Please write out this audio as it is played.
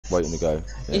waiting to go.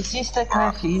 Yeah. Is this the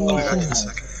capture you mentioned?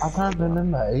 I can't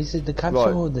remember. Is it the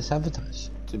capture or the sabotage?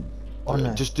 Oh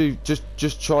no.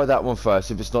 Just try that one first.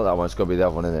 If it's not that one, it's got to be the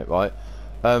other one, isn't it? Right.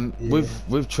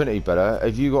 With Trinity better,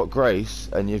 have you got Grace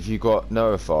and have you got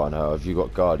Notify on her? Have you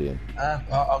got Guardian? I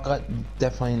got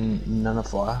definitely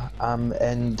Nullify.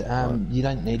 And you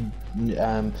don't need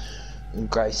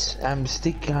Grace.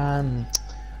 Stick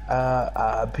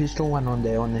a pistol one on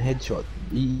there on the headshot.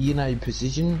 You know,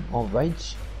 precision or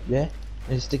rage, yeah.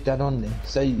 And stick that on there.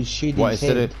 So you shoot his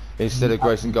head. Instead of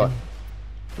Grace and God.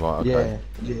 Right. Okay.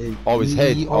 Yeah. Oh, his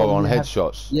head. On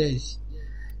headshots. Yes.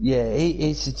 Yeah,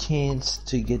 it's a chance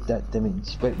to get that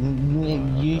damage, but you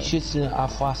use a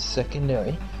fast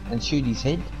secondary and shoot his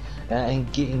head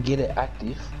and get it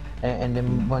active, and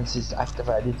then once it's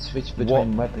activated, switch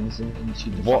between weapons and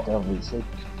shoot the fuck out of his head.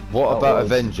 What about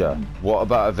Avenger? What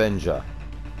about Avenger?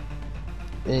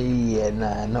 Yeah,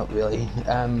 nah, not really.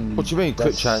 What do you mean?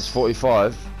 Crit chance,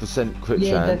 45% crit chance.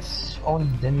 Yeah, that's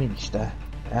on damage though.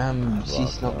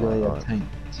 She's not really a tank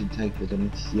to take the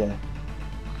damage. Yeah.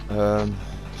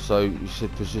 So you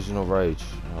said precision or rage,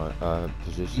 right?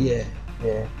 Position. Yeah.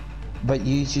 But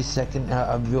use your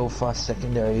a real fast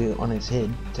secondary on his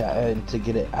head to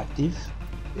get it active,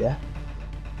 yeah.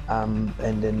 And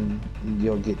then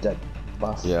you'll get that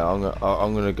buff. Yeah,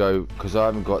 I'm gonna go because I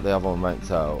haven't got the other one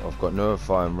maxed out. I've got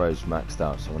Notify and Rage maxed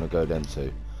out, so I'm gonna go them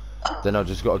two. Then I've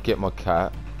just got to get my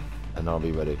cat, and I'll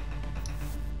be ready.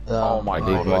 Oh my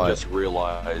god! I just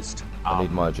realised. I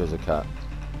need my Jezza cat.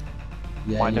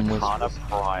 Yeah, my Nakana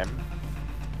Prime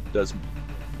does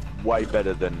way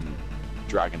better than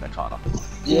Dragon Nakana.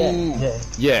 Yeah.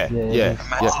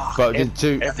 But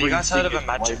have you guys heard of a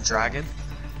Magic Dragon?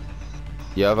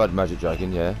 Yeah, I've had Magic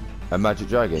Dragon. Yeah, a Magic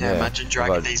Dragon. Yeah, Magic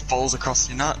Dragon. These balls across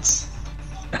your nuts,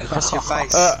 across your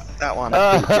face. That one.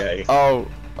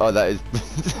 Oh, that is.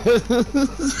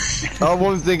 I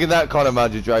wasn't thinking that kind of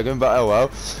Magic Dragon, but oh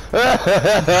well.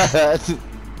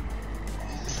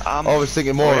 I was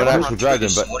thinking more of an actual dragon,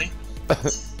 but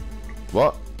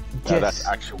what? No, that's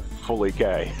actual fully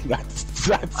gay.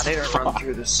 That's. I need to run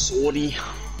through the swordy.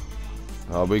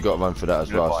 Oh, we got one for that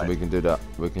as well, so we can do that.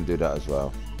 We can do that as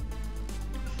well.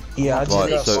 Yeah, I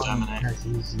just so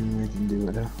we can do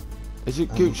it. Is it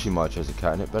Gucci my Jezza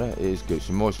cat in it? But it is Gucci.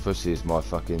 Moist Pussy is my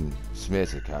fucking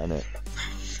Smearta cat in it.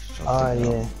 Oh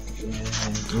yeah.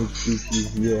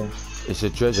 Yeah. It's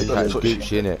a Jezza cat. It's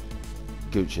Gucci in it.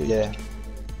 Gucci. Yeah.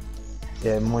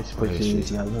 Yeah, Moist Pussy is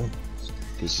the other one.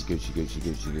 Gucci. Where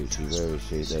is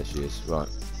she? There she is. Right.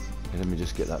 Let me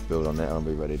just get that build on it and I'll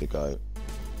be ready to go.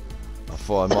 I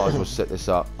thought I might as well set this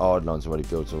up. Hardline's already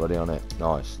built already on it.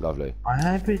 Nice, lovely. I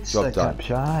hope it's Job the done.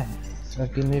 Capture.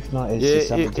 Fucking if not, it's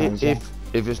the sabotage.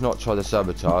 If it's not, try the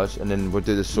sabotage, and then we'll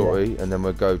do the sorry, and then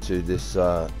we'll go to this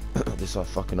this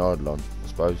fucking Hardline, I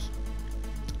suppose.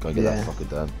 Go and get that fucking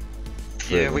done.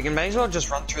 Yeah, we may as well just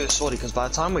run through the sortie because by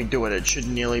the time we do it, it should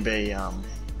nearly be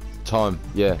time.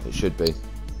 Yeah, it should be.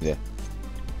 Yeah.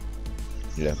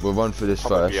 Yeah, we'll run through this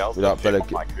first. Without Bella.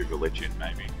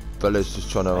 Bella's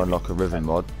just trying to unlock a Riven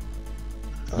mod.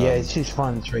 Yeah, it's just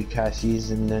fun 3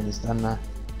 caches and then it's done that.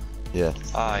 Yeah.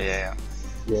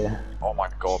 Yeah. Oh my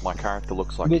god, my character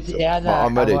looks like.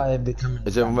 I'm ready.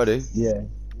 Is everyone ready? Yeah.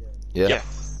 Yeah.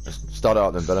 Start it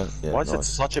up then, Bella. Yeah, why is it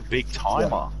such a big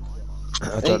timer?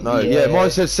 I don't know. Yeah,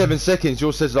 mine says 7 seconds.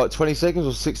 Yours says like 20 seconds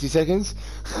or 60 seconds.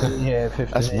 Yeah,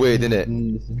 15. That's weird, isn't it?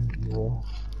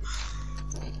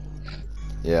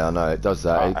 Yeah, I know it does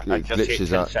that. It just glitches hit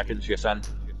 10 out. seconds, you send.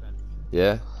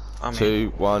 Yeah.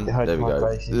 2, 1. There we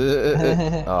go.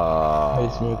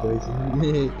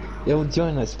 It'll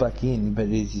join us back in, but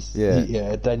it's just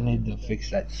they need to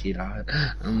fix that shit out.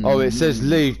 Oh, it says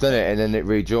leave, doesn't it? And then it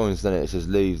rejoins, doesn't it? It says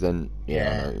leave, then I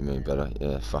know what you mean, Bella.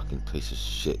 Yeah, fucking piece of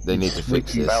shit. They need to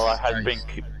fix this. Bella has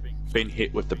been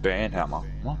hit with the ban hammer.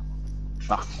 What?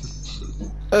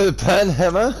 Oh, the ban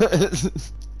hammer.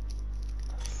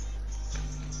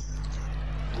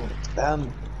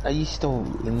 Are you still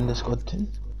in the squad team?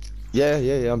 Yeah.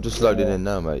 I'm just loading in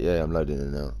now, mate. Yeah, I'm loading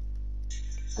in now.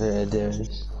 Yeah, there it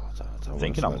is. I'm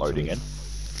thinking I'm loading in.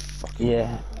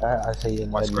 Yeah, I see you.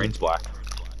 My screen's black.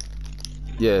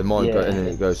 Yeah, mine and then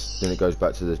it goes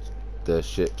back to the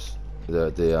ships,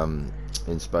 the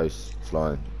in space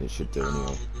flying. It should do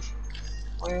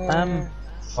anyway.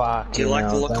 Fuck. Do you like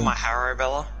the look of my Harrow,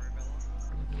 Bella?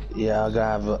 Yeah, I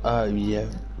gotta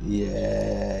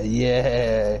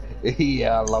yeah,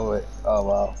 I love it. Oh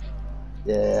wow.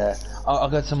 Yeah, I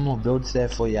got some more builds there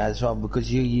for you as well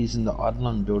because you're using the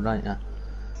Odlon build, aren't you?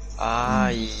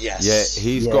 Yes. Yeah,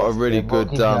 he's got a really well, good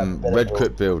he's got better red build.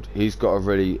 crit build. He's got a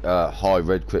really high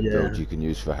red crit Yeah. build you can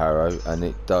use for Harrow, and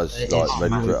it does It's like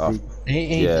red really crit up. big.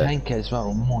 He Yeah. tank as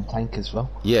well, more tank as well.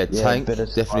 Yeah, tank, better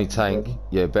definitely tank. survivability.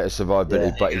 Yeah, better survivability,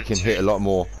 Yeah. but he can hit a lot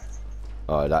more.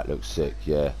 Oh, that looks sick.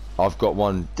 Yeah, I've got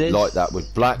one There's like that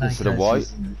with black no instead of white.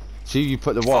 cases in See, you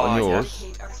put the white on Oh, yeah. yours.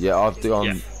 Yeah, I've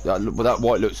done. Well, that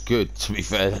white looks good. To be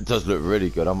fair, that does look really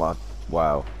good. I'm like,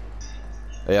 wow.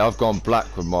 Yeah, I've gone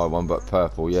black with my one, but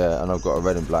purple. Yeah, and I've got a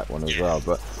red and black one as well.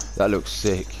 But that looks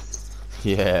sick.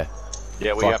 Yeah.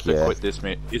 Yeah, we Fuck have to yeah. quit this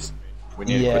mission. We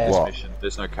need to quit this What? mission.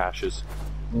 There's no caches.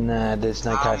 Nah, there's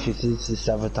no caches. It's a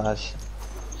sabotage.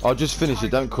 I'll just finish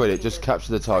it. Don't quit it. Just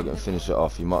capture the target and finish it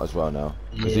off. You might as well now.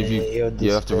 Because if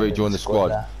you have to rejoin the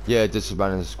squad. Yeah,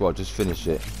 disbanding the squad. Just finish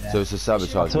it. Yeah. So it's a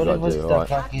sabotage So you it got was to do, the alright?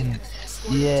 fucking...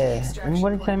 Yeah, and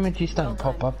when the time just don't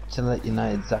pop up to let you know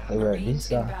exactly where it is,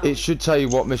 so... It should tell you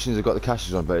what missions have got the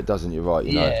caches on, but it doesn't. You're right.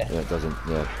 You know. Yeah. Yeah, it doesn't.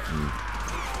 Yeah.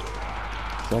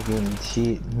 Fucking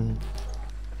shit.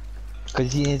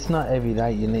 Because it's not every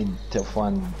day you need to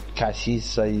find caches,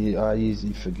 so I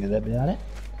usually forget about it.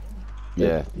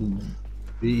 Yeah.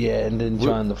 Yeah, and then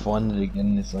trying to find it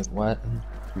again, it's like, what?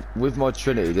 With my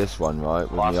Trinity, this one, right?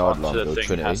 With Last the one Ardlon to the build, thing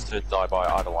Trinity. has to die by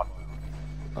either one.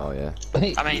 Oh yeah.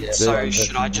 I mean, Yeah, so but-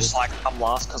 should I just like come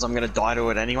last because I'm gonna die to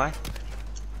it anyway?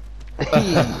 No,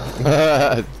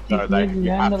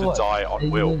 you have to die on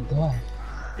will.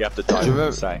 You have to die Do you on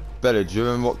remember, say. Bella, do you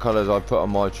remember what colours I put on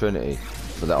my Trinity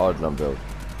for the Ardlon build?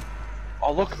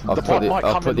 Oh look, I the put bot the might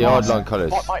I come put in the last. Ardlon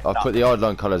colours. Bot might- I put the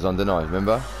Ardlon colours on, didn't I?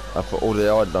 Remember? I put all the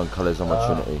Ardlon colours on my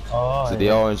Trinity. Oh, So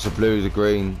the orange, the blue, the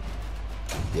green.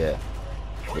 Yeah.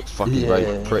 Looks fucking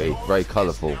very pretty, very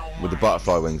colourful, with the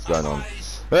butterfly wings going on.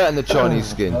 Yeah, and the Chinese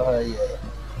skin. Oh, yeah.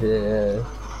 Yeah.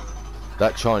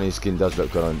 That Chinese skin does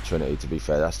look good on Trinity, to be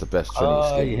fair. That's the best Trinity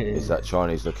Oh, skin. yeah. Is that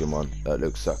Chinese looking one. That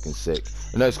looks fucking sick.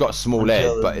 I know it's got a small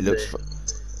head, but it looks...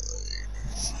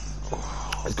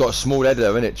 It's got a small head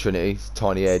though, innit, Trinity?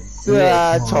 Tiny head.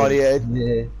 Yeah, tiny head.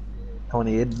 Yeah.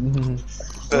 Tiny head.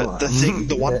 But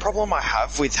the one problem I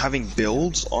have with having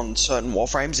builds on certain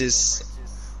Warframes is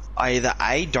I either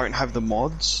A, don't have the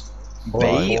mods, B,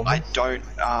 Right. I don't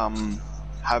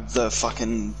have the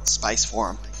fucking space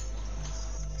for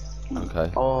them.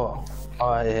 Okay. Oh,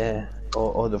 yeah.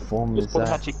 Or the form Just is put a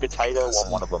that. magic potato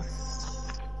on one of them.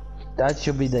 That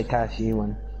should be the cashy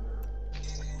one.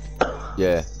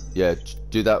 Yeah, yeah.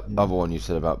 Do that other one you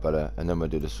said about better, and then we'll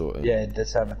do the sorting. Yeah, the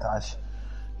sabotage.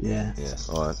 Yeah. Yeah,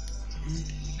 alright.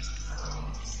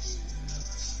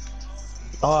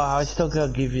 Oh, I still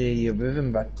gotta give you your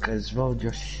ribbon back as well,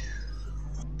 Josh.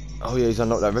 Oh yeah, he's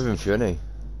unlocked that ribbon for you, hasn't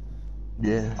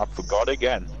Yeah. I forgot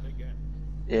again.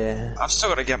 Yeah. I've still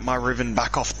got to get my ribbon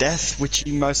back off death, which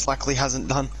he most likely hasn't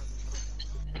done. he?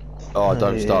 Oh,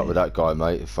 don't start with that guy,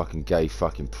 mate. Fucking gay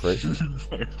fucking prick.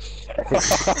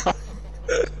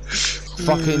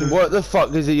 Fucking, what the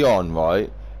fuck is he on,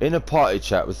 right? In a party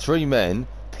chat with 3 men,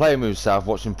 playing with himself,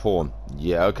 watching porn.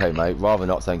 Yeah, okay, mate. Rather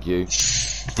not, thank you.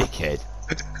 Dickhead.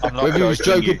 I'm not Whether he was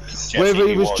joking, joking, Jesse, whether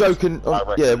he was joking, I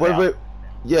reckon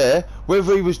yeah, now.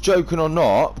 whether he was joking or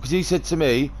not, because he said to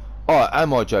me, "Oh,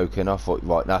 am I joking?" I thought,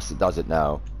 right, that's it, does it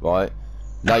now, right?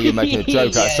 Now you're making a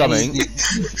joke out of something.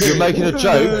 You're making a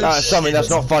joke out of something that's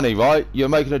not funny, right? You're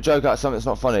making a joke out of something that's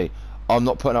not funny. I'm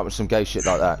not putting up with some gay shit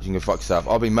like that. You can fuck yourself.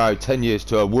 I've been married 10 years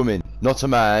to a woman, not a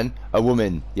man, a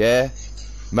woman. Yeah,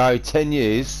 married 10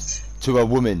 years to a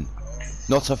woman,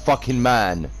 not a fucking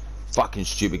man. Fucking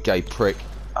stupid gay prick.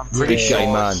 I'm pretty Big sure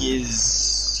gay man.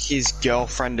 his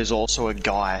girlfriend is also a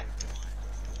guy.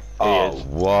 Oh, is.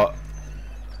 what?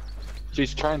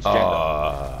 She's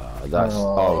transgender.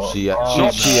 That's she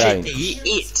ain't.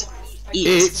 It.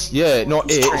 It's yeah, not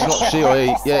it. It's not she or he.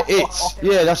 Yeah, it's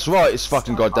yeah. That's right. It's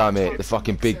fucking goddamn it. The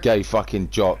fucking big gay fucking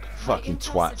jock, fucking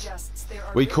twat.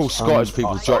 We call Scottish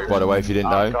people jock, by the way, if you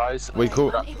didn't know. Guys, We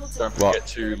call. don't forget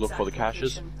to look for the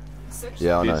caches.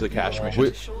 Yeah, I These know. are the cache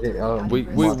missions.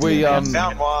 We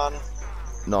Found one.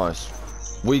 nice.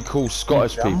 We call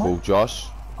Scottish people, Josh.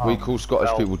 We call Scottish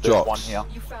Well, people there's one jocks. here.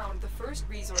 You found the first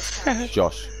resource cache.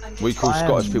 Josh. We call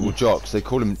Scottish people jocks. They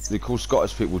call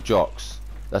Scottish people jocks.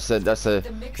 That's their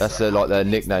like their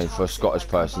nickname for a Scottish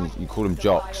person. You call them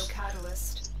jocks.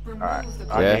 Alright,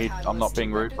 Yeah. I'm not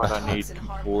being rude, but I need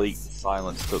complete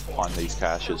silence to find these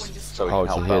caches so we Oh, can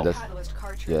to help hear out.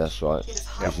 that. Yeah, that's right.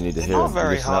 Because you need to hear Not them.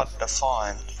 very Listen hard up. to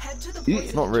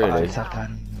find. Not really.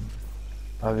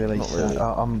 I really Not suck. really.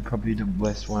 I'm probably the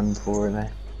worst one for it.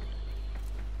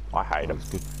 I hate them. It's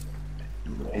good.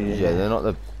 Yeah, they're not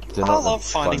the. They're I not love the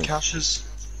finding funnest. caches.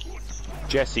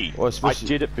 Jesse, Well, I especially-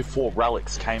 did it before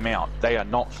relics came out. They are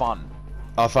not fun.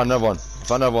 I found another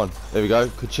one. There we go.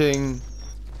 Ka-ching.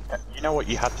 You know what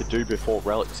you had to do before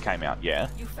relics came out, yeah?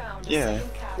 You found a Yeah.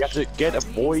 second cache. You had to get a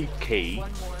void key, One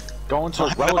more. go into a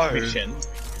I relic know. mission,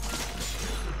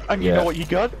 and you Yeah. know what you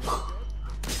got?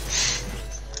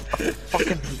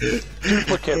 Fucking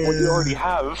duplicate what you already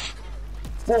have.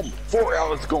 Boom, 4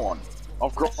 hours gone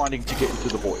of grinding to get into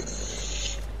the void.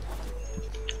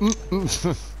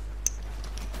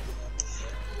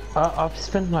 I've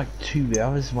spent like 2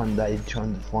 hours one day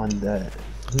trying to find the.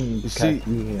 You see-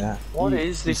 What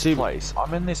is this see- place?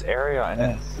 I'm in this area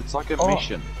and it's like a Oh.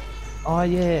 mission. Oh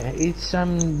yeah, it's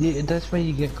yeah, that's where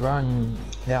you get growing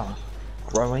power.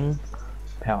 Growing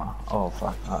power. Oh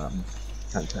fuck.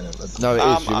 Can't turn it. No, it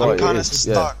is. You're I'm right. It kind of is.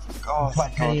 Yeah. stuck. Oh,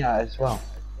 fuck. Titania as well.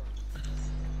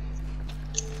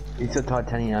 It's a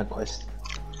Titania quest.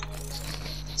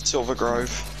 Silver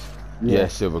Grove. Yeah,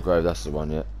 Silver Grove. That's the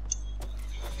one. Yeah.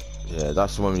 Yeah,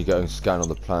 that's the one where you go and scan all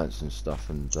the plants and stuff,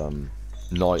 and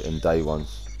night and day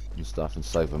ones and stuff, and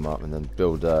save them up, and then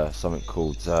build something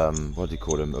called what do you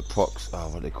call them?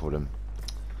 What do they call them?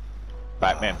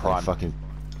 Batman Prime. Fucking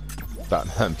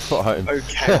Batman Prime.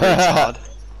 Okay, retard.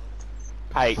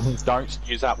 Hey, don't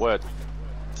use that word.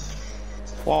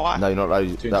 Why? No, you're not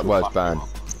allowed. Too That word's fucking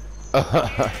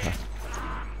banned.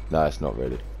 No, it's not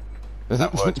really.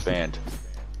 That word's banned.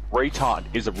 Retard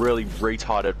is a really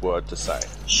retarded word to say.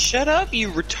 Shut up, you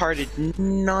retarded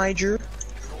Niger.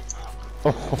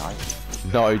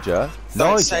 Niger.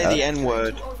 Don't Niger. say the N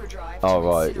word. Overdrive Oh to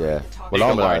right, zero yeah. the top Well,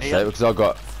 Nigger I'm allowed to right say here. it because I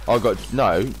got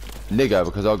no nigger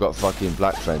because I got fucking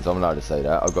black friends. I'm allowed to say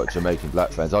that. I've got Jamaican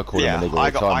black friends. I call Yeah, them a nigger all I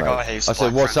the got- time, I got mate. heaps I of say,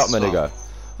 black "What's up, my friends as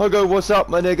nigger?" I go, "What's up,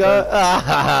 my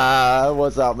nigger?"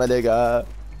 What's up, my nigger?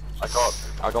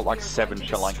 I got like 7 Sri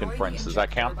Lankan friends. Does that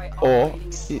count? Or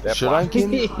They're Sri black.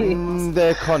 Lankan?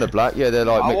 They're kind of black. Yeah, they're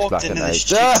like I mixed walked black into and this age.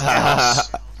 chick's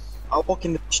house. I walk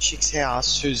into this chick's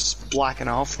house who's black and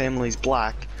her whole family's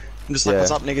black. I'm just like, Yeah.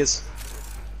 what's up, niggas?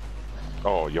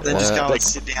 Oh, you're Then just Yeah. go and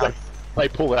sit down. They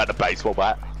pull out a baseball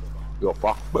bat. You're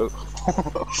fucked, boo.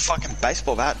 Fucking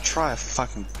baseball bat. Try a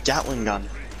fucking Gatling gun.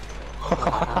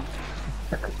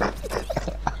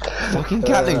 Fucking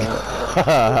Gatling.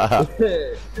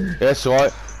 That's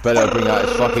right. Better bring out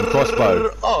his fucking crossbow.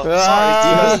 Oh, sorry, do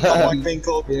you guys not like being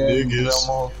called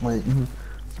Niggas.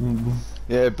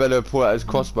 Yeah, better pull out his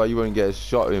crossbow. You won't get a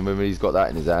shot at him when he's got that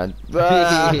in his hand.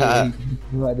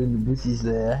 Right in the bushes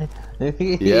there.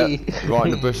 Yeah, right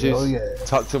in the bushes, Oh yeah.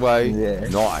 tucked away. Yeah.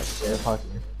 Nice. Yeah, fuck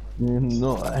yeah.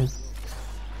 Nice.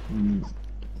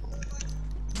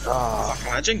 Ah,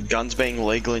 Imagine guns being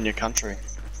legal in your country.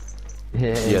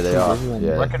 yeah. Yeah, they are. everyone-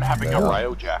 Yeah. Reckon having They a are.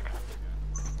 rail jack.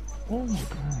 Oh my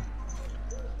god.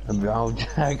 A rail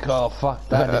jack, oh fuck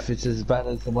that if it's as bad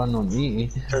as the one on me.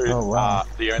 Oh wow.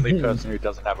 The only person who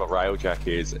doesn't have a rail jack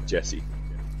is Jesse.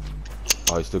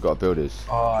 Oh, he's still got to build his.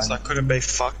 Oh, So I couldn't be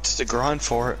fucked to grind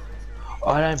for it.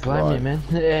 I don't blame Right. you, man.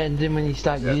 And then when you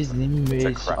start using him, It's a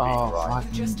it's crappy oh grind.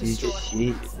 fucking Just this destroy.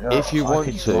 shit. If you I want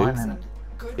could to, grind on it.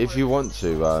 Good If you work. want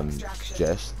to,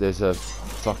 Jess, there's a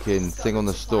fucking thing on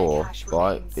the store,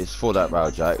 right? It's for that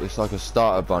rail jack. It's like a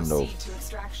starter bundle. Proceed to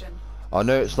extraction. I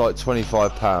know it's like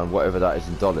 £25, whatever that is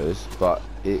in dollars, but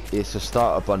it's a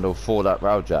starter bundle for that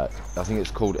rail jack. I think it's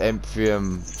called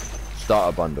Empyrean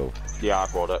Starter Bundle, Yeah, I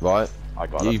brought it. right? I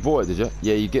got You it. bought it, did you?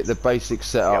 Yeah, you get the basic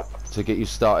setup to get you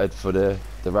started for the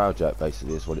rail jack.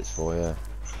 Basically, is what it's for. Yeah,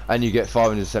 and you get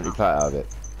 570 plat out of it.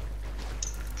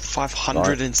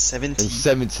 570. And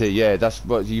 70, yeah, that's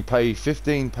what you pay.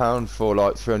 £15 for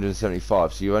like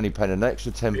 375. So you're only paying an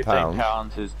extra £10.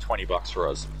 £15 is $20 for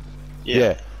us.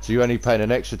 Yeah. So you're only paying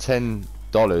an extra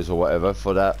 $10 or whatever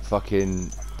for that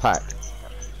fucking pack.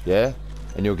 Yeah,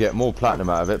 and you'll get more platinum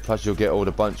out of it. Plus you'll get all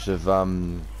the bunch of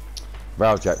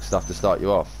railjack stuff to start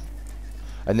you off.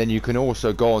 And then you can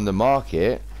also go on the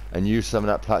market and use some of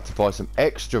that plat to buy some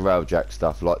extra railjack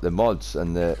stuff, like the mods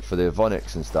and for the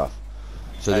Avonics and stuff.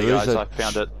 So Hey there is guys, a. I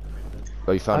found it.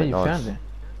 Oh, you found Oh, it, you nice. found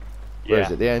it. Where Yeah.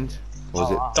 is it? The end? Or is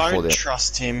it before Don't the end?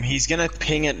 trust him. He's gonna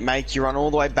ping it, make you run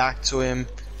all the way back to him.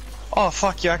 Oh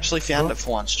fuck, you actually found it for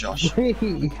once, Josh.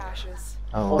 Caches.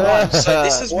 Oh, So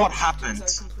this is what happened.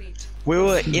 Are complete. We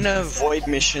were in a void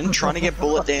mission trying to get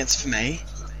bullet dance for me,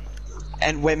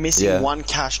 and we're missing Yeah. one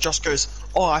cache. Josh goes,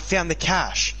 "Oh, I found the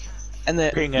cache," and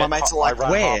Ping my it. mates are I like, ran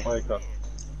 "Where?" halfway across.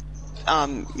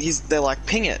 They're like,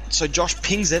 "Ping it." So Josh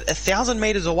pings it 1,000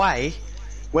 meters away.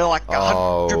 We're like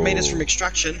 100 Oh. meters from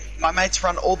extraction. My mates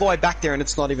run all the way back there, and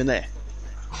it's not even there.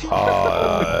 You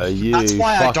That's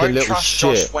why I fucking don't little trust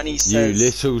shit. Josh when he You says.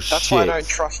 little That's shit. why I don't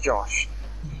trust Josh.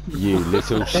 You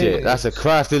little shit. That's a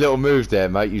crafty little move there,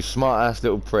 mate. You smart ass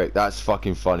little prick. That's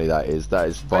fucking funny, that is. That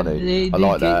is But funny. they I did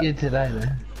like get that. you today,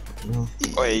 man.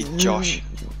 Oi, Josh.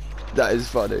 That is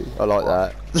funny. I like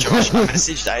that. Josh, I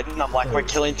messaged Aiden. I'm like, we're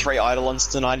killing 3 Eidolons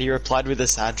tonight. He replied with a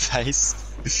sad face.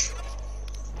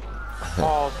 Oh,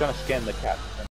 I was gonna scan the cat.